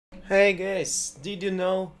Hey guys, did you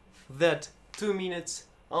know that 2 minutes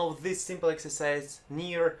of this simple exercise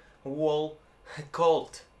near wall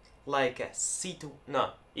called like a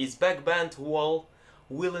is back bend wall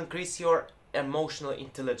will increase your emotional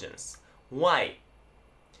intelligence. Why?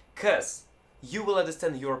 Cause you will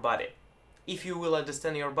understand your body. If you will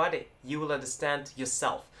understand your body, you will understand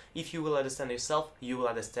yourself. If you will understand yourself, you will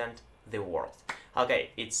understand the world.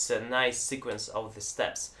 Okay, it's a nice sequence of the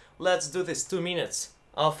steps. Let's do this 2 minutes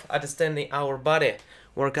of understanding our body.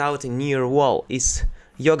 Workout in near wall is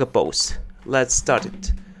yoga pose. Let's start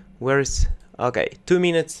it. Okay, 2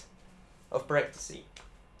 minutes of practicing.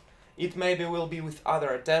 It maybe will be with other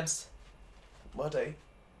attempts, but I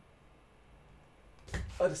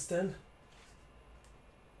understand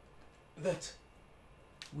that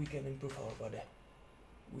we can improve our body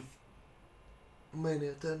with many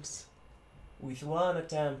attempts, with one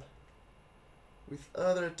attempt, with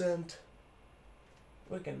other attempt.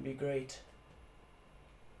 We can be great.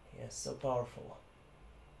 Yes, so powerful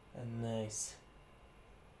and nice.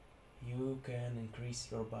 You can increase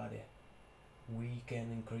your body. We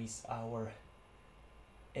can increase our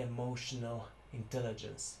emotional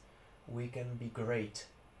intelligence. We can be great.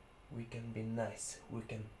 We can be nice. We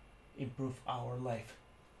can improve our life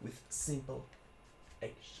with simple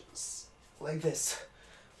actions like this.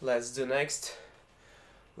 Let's do next.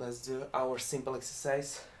 Let's do our simple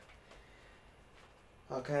exercise.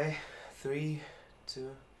 Okay, 3, 2,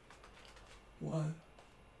 1.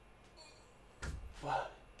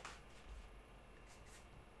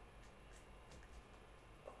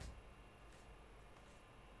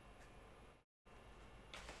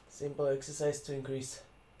 Simple exercise to increase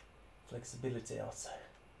flexibility outside.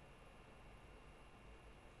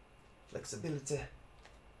 Flexibility,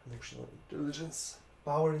 emotional intelligence,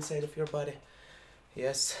 power inside of your body.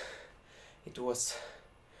 Yes, it was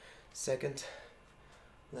second.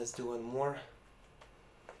 Let's do one more.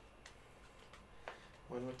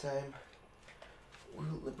 One more time.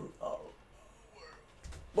 We'll improve our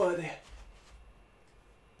body.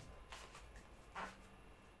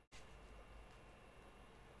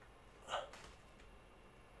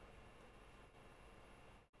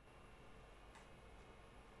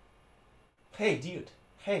 Hey dude,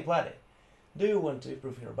 hey buddy, do you want to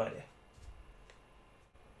improve your body?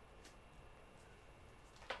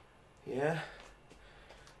 Yeah,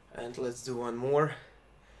 and let's do one more.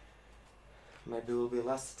 Maybe it will be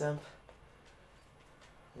last attempt.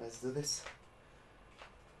 Let's do this.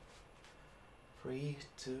 3,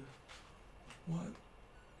 2, 1.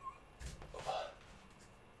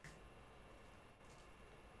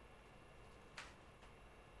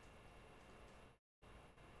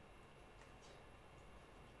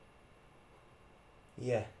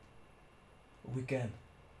 Yeah, we can.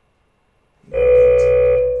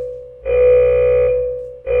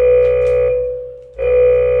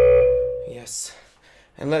 Yes,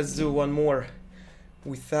 and let's do one more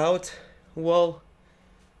without wall,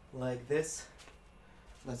 like this.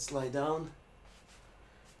 Let's lie down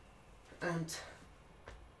and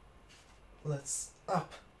let's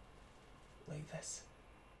up, like this.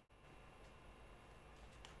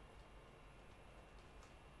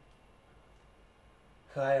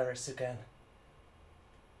 Higher as you can.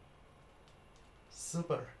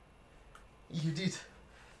 Super. You did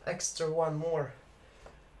extra one more.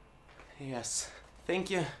 Yes. Thank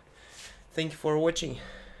you. Thank you for watching.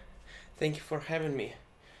 Thank you for having me.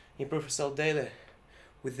 Improve yourself daily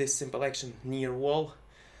with this simple action near wall.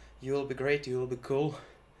 You will be great, you will be cool.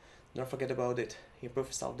 Don't forget about it. Improve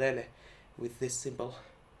yourself daily with these simple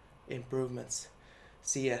improvements.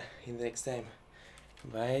 See ya in the next time.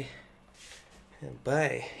 Bye.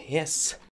 Bye. Yes.